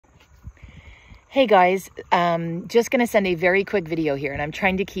Hey guys, just gonna send a very quick video here, and I'm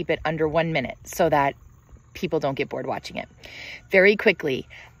trying to keep it under 1 minute so that people don't get bored watching it. Very quickly,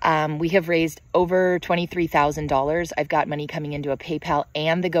 we have raised over $23,000. I've got money coming into a PayPal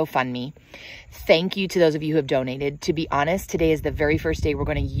and the GoFundMe. Thank you to those of you who have donated. To be honest, today is the very first day we're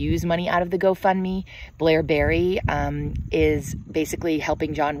going to use money out of the GoFundMe. Blair Berry is basically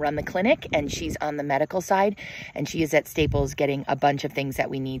helping John run the clinic, and she's on the medical side, and she is at Staples getting a bunch of things that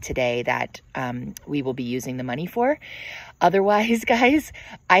we need today that we will be using the money for. Otherwise, guys,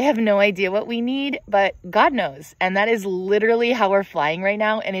 I have no idea what we need, but God knows. And that is literally how we're flying right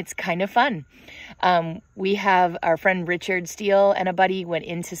now, and it's kind of fun. We have our friend Richard Steele and a buddy went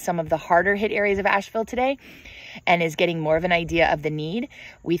into some of the harder hit areas of Asheville today and is getting more of an idea of the need.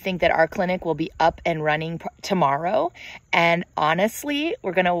 We think that our clinic will be up and running tomorrow. And honestly,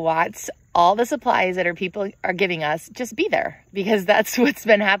 we're going to watch all the supplies that people are giving us just be there, because that's what's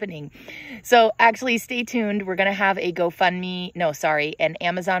been happening. So actually stay tuned. We're going to have a GoFundMe, an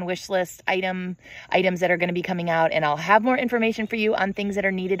Amazon wish list items that are going to be coming out, and I'll have more information for you on things that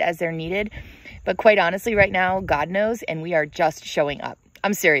are needed as they're needed. But quite honestly, right now, God knows, and we are just showing up.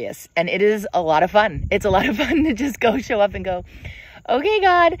 I'm serious. And it is a lot of fun. It's a lot of fun to just go show up and go, okay,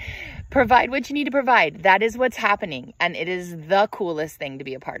 God, provide what you need to provide. That is what's happening. And it is the coolest thing to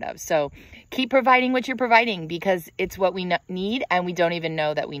be a part of. So keep providing what you're providing, because it's what we need, and we don't even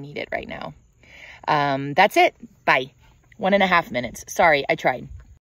know that we need it right now. That's it. Bye. 1.5 minutes. Sorry, I tried.